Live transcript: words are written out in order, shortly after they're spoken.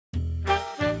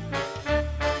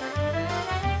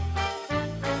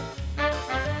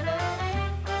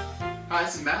Hi,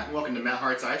 this is Matt, and welcome to Matt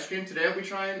Hart's Ice Cream. Today I'll be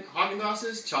trying Haagen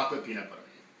Dazs chocolate peanut butter.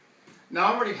 Now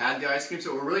I've already had the ice cream,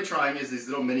 so what we're really trying is these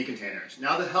little mini containers.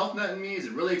 Now the health nut in me is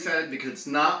really excited because it's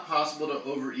not possible to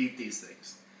overeat these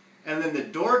things. And then the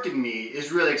dork in me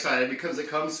is really excited because it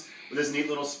comes with this neat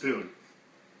little spoon.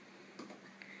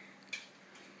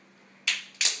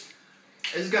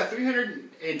 It's got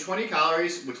 320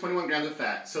 calories with 21 grams of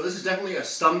fat, so this is definitely a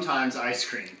sometimes ice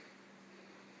cream.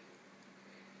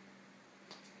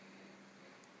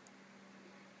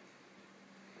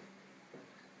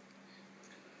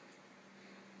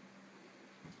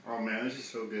 Oh man, this is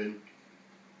so good.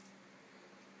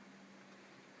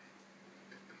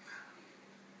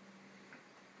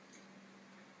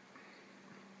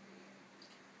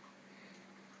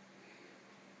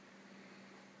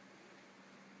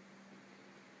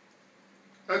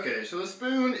 Okay, so the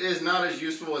spoon is not as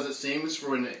useful as it seems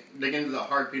for when it dig into the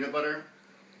hard peanut butter,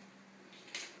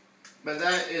 but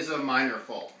that is a minor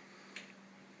fault.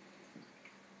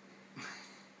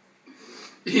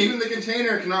 Even the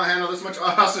container cannot handle this much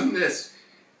awesomeness.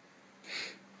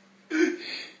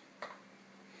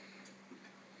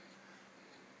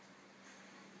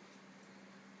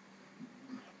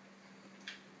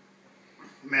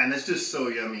 Man, that's just so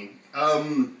yummy.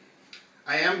 I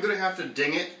am going to have to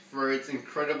ding it for its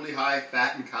incredibly high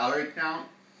fat and calorie count.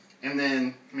 And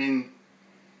then,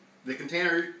 the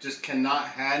container just cannot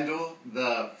handle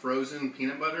the frozen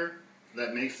peanut butter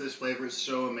that makes this flavor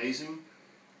so amazing.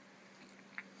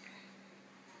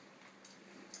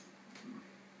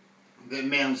 But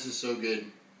man, this is so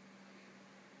good.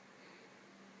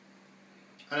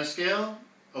 On a scale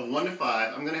of 1 to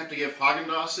 5, I'm going to have to give Haagen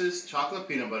Dazs chocolate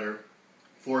peanut butter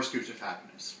 4 scoops of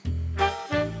happiness.